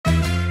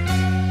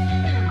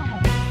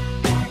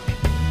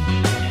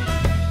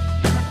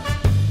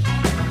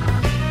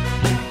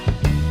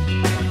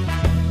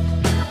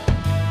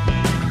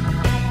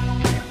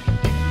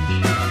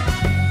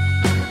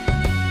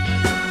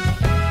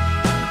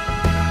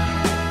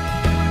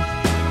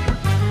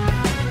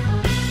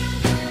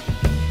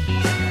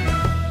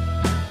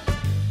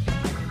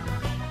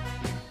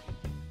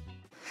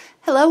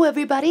Hello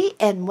everybody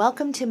and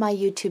welcome to my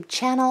YouTube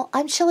channel.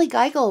 I'm Shellie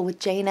Geigle with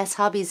J&S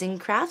Hobbies and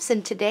Crafts,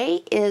 and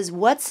today is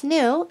what's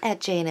new at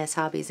J&S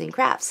Hobbies and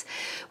Crafts.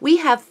 We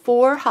have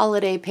 4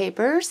 holiday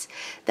papers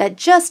that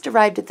just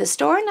arrived at the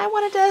store and I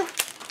wanted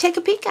to take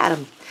a peek at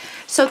them.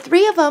 So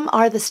 3 of them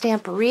are the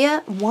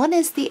STAMPERIA, 1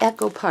 is the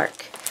Echo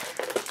Park.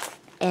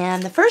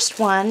 And the first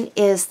one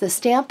is the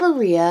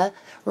STAMPERIA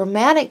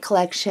Romantic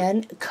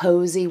Collection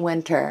Cozy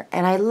Winter,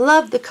 and I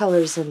love the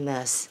colors in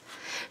this.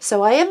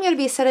 So I am going to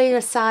be setting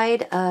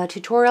aside a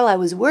tutorial I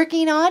was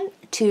working on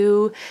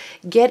to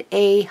get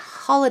a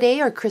holiday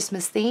or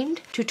Christmas themed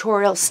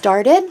tutorial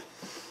started.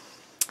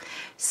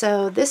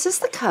 So this is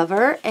the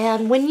cover,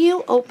 and when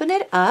you open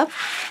it up,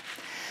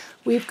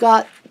 we've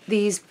got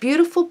these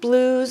beautiful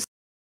blues.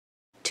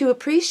 To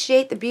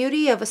appreciate the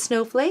beauty of a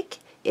snowflake,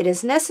 it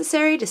is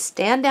necessary to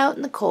stand out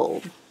in the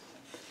cold.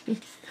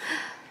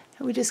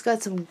 We just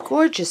got some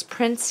gorgeous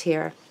prints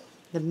here.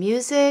 The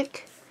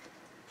music.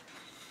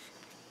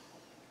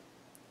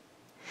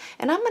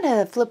 And I'm going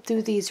to flip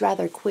through these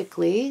rather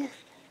quickly.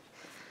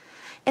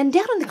 And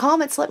down in the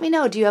comments, let me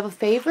know, do you have a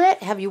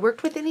favorite? Have you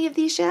worked with any of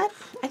these yet?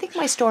 I think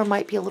my store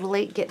might be a little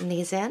late getting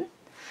these in.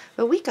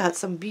 But we got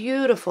some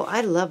beautiful,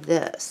 I love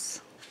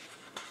this.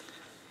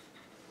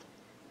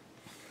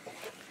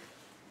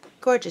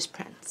 Gorgeous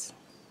prints.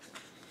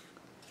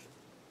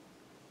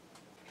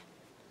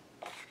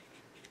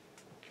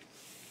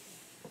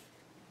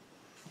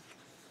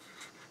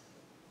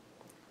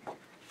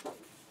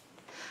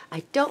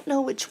 I don't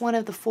know which one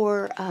of the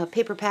 4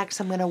 paper packs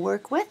I'm going to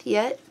work with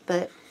yet,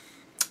 but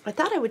I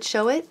thought I would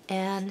show it,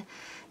 and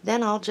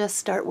then I'll just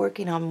start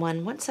working on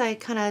one once I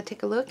kind of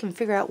take a look and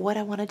figure out what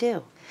I want to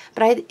do.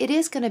 But it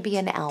is going to be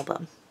an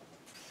album.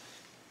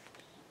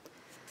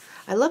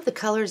 I love the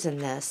colors in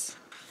this.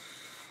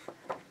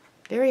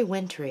 Very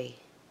wintry.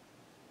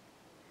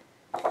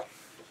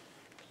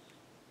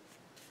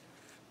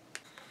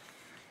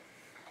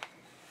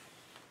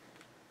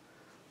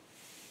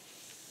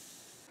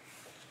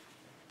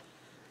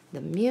 The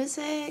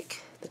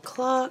music, the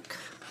clock,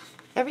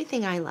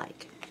 everything I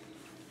like.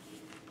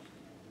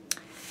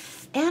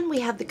 And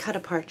we have the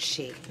cut-apart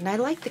sheet. And I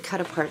like the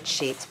cut-apart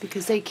sheets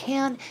because they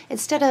can,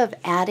 instead of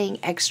adding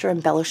extra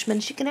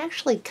embellishments, you can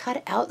actually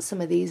cut out some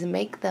of these and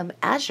make them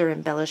as your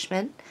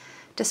embellishment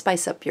to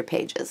spice up your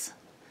pages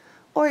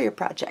or your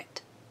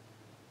project.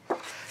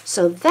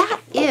 So that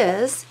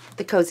is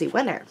the Cozy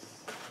Winter.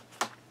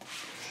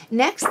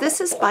 Next, this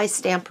is by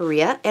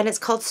STAMPERIA, and it's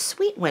called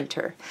Sweet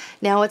Winter.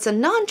 Now, it's a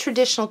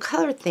non-traditional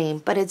color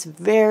theme, but it's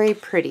very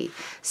pretty.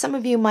 Some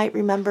of you might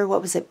remember,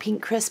 what was it,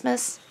 Pink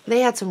Christmas? They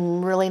had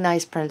some really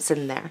nice prints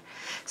in there.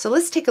 So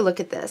let's take a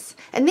look at this.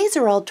 And these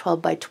are all 12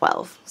 by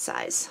 12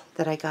 size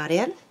that I got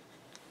in.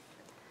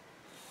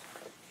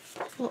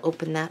 We'll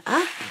open that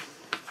up.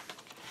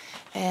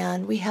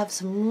 And we have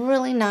some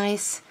really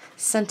nice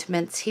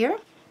sentiments here.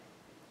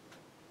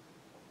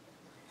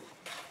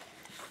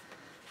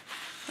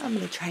 I'm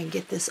going to try and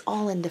get this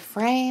all into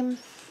frame.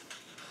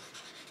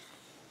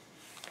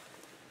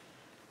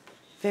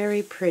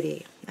 Very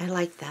pretty. I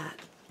like that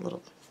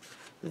little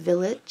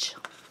village.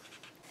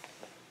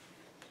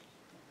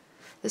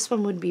 This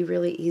one would be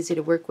really easy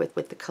to work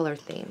with the color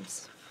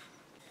themes.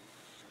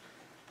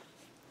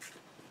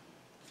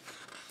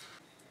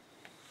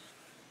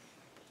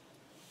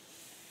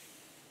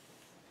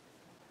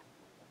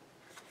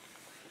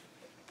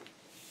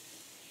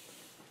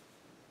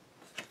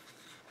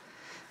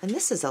 And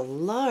this is a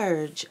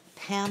large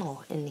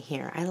panel in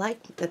here. I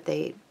like that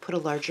they put a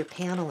larger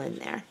panel in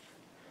there.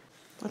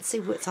 Let's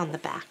see what's on the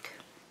back.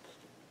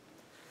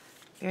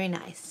 Very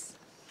nice.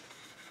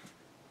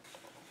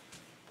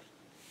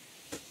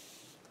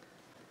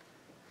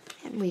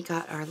 And we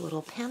got our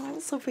little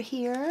panels over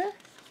here.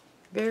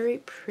 Very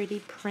pretty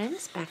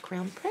prints,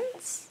 background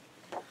prints.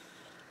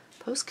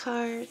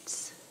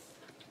 Postcards.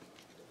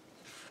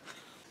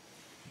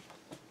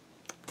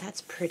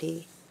 That's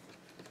pretty.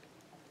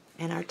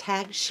 And our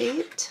tag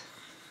sheet.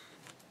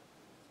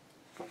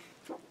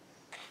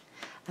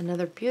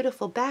 Another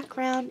beautiful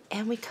background,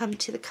 and we come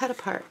to the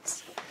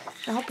cut-aparts.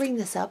 And I'll bring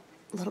this up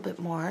a little bit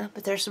more,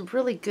 but there's some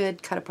really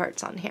good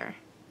cut-aparts on here.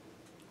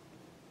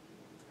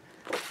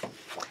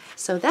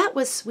 So that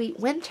was Sweet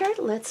Winter.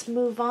 Let's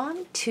move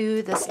on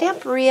to the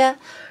STAMPERIA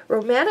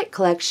Romantic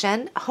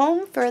Collection,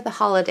 Home for the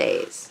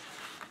Holidays.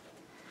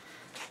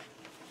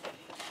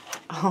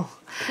 Oh,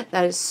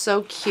 that is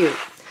so cute.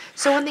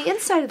 So on the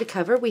inside of the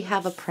cover, we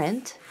have a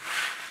print.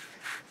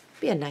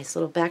 Be a nice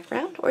little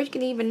background, or you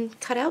can even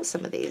cut out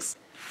some of these.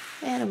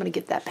 And I'm going to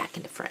get that back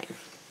into frame.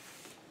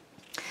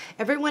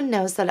 Everyone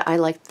knows that I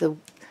like the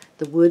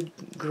wood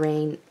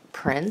grain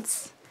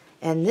prints,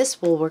 and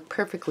this will work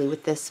perfectly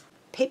with this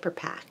paper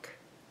pack.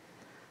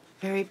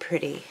 Very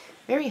pretty,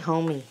 very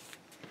homey.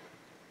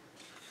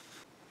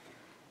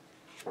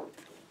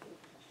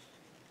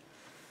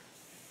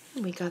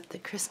 And we got the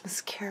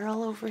Christmas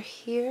Carol over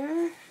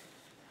here.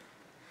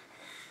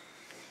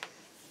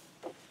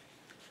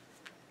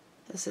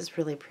 This is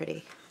really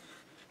pretty.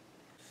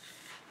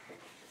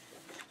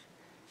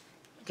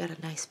 Got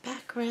a nice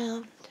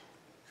background.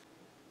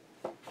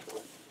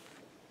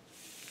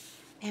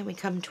 And we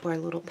come to our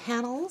little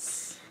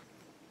panels.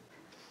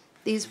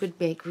 These would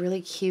make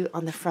really cute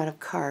on the front of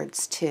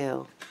cards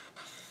too.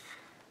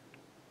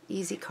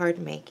 Easy card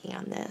making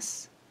on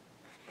this.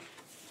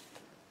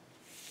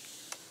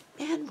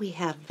 And we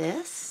have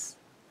this.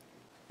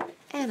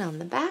 And on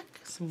the back,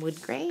 some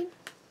wood grain.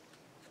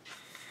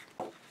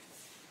 And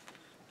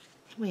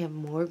we have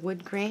more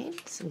wood grain,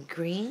 some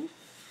green.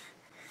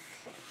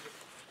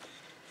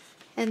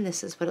 And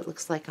this is what it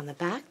looks like on the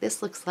back.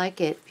 This looks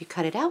like it, if you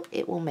cut it out,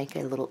 it will make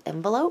a little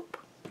envelope.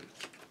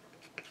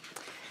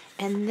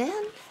 And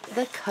then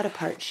the cut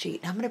apart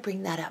sheet. I'm going to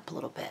bring that up a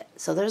little bit.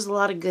 So there's a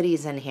lot of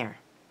goodies in here.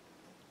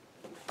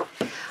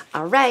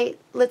 All right,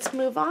 let's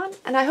move on.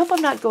 And I hope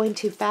I'm not going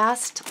too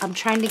fast. I'm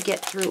trying to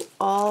get through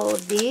all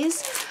of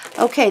these.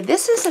 Okay,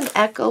 this is an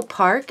Echo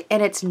Park,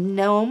 and it's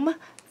Gnome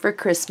for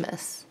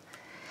Christmas.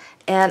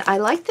 And I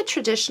like the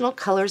traditional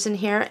colors in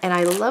here, and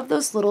I love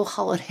those little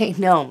holiday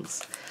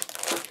gnomes.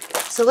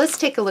 So let's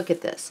take a look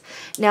at this.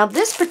 Now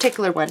this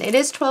particular one, it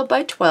is 12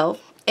 by 12,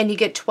 and you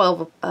get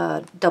 12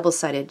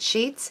 double-sided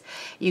sheets.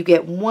 You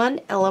get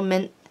one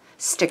element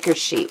sticker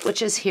sheet,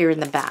 which is here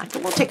in the back.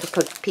 And we'll take a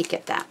quick peek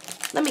at that.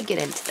 Let me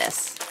get into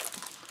this.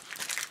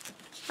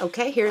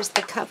 Okay, here's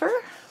the cover.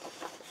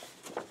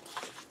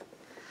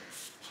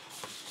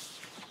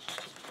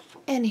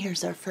 And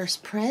here's our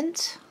first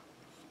print.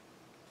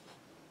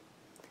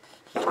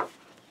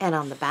 And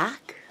on the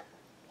back,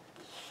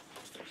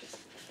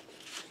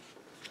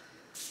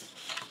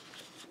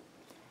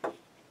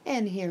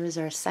 and here is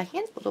our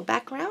second little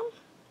background.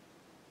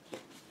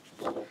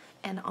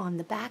 And on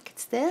the back,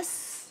 it's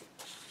this.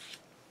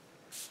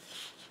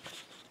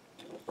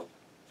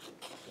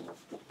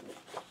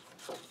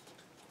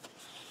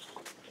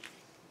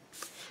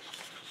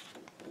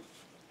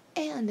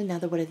 And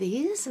another one of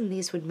these, and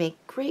these would make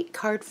great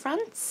card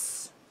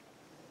fronts.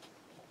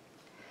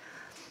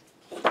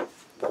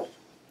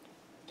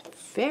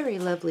 Very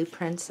lovely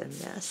prints in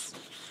this.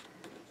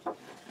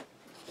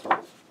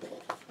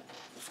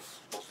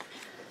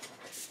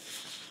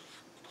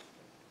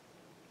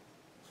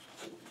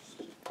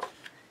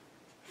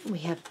 We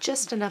have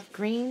just enough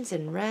greens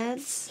and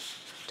reds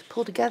to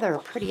pull together a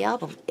pretty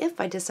album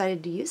if I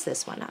decided to use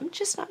this one. I'm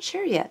just not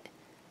sure yet.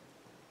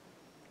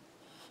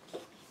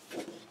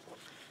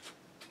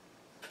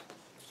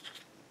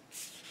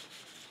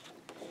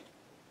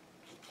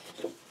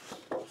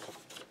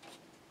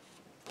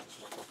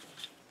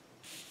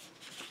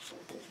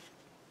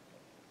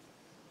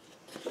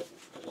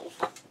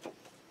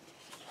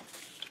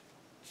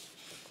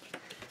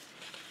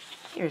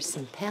 Here's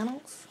some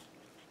panels.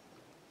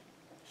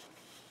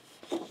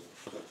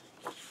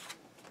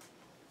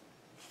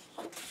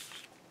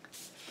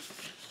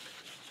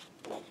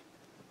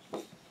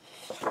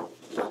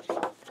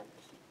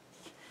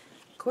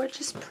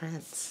 Gorgeous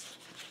prints.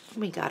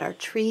 We got our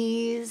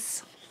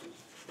trees.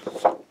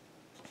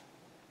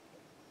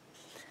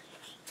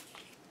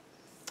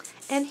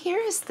 And here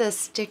is the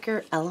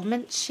sticker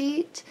element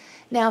sheet.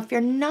 Now,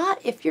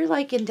 if you're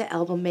like into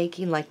album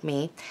making like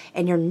me,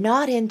 and you're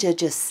not into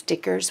just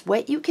stickers,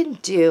 what you can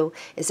do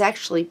is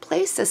actually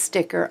place a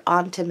sticker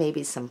onto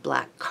maybe some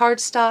black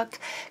cardstock,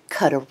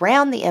 cut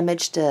around the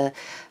image to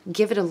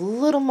give it a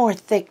little more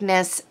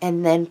thickness,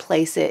 and then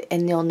place it,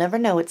 and you'll never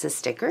know it's a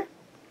sticker.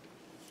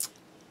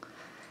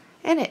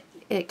 And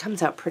it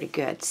comes out pretty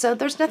good. So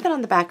there's nothing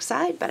on the back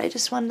side, but I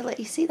just wanted to let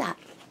you see that.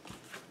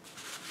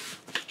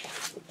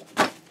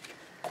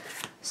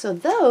 So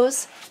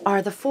those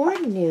are the 4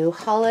 new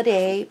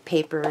holiday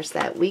papers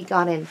that we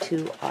got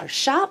into our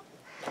shop.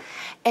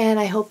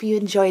 And I hope you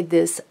enjoyed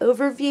this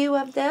overview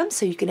of them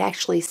so you can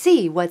actually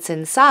see what's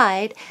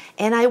inside.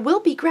 And I will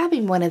be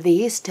grabbing one of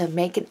these to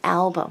make an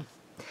album.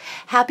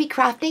 Happy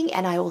crafting,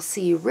 and I will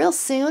see you real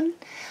soon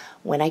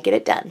when I get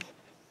it done.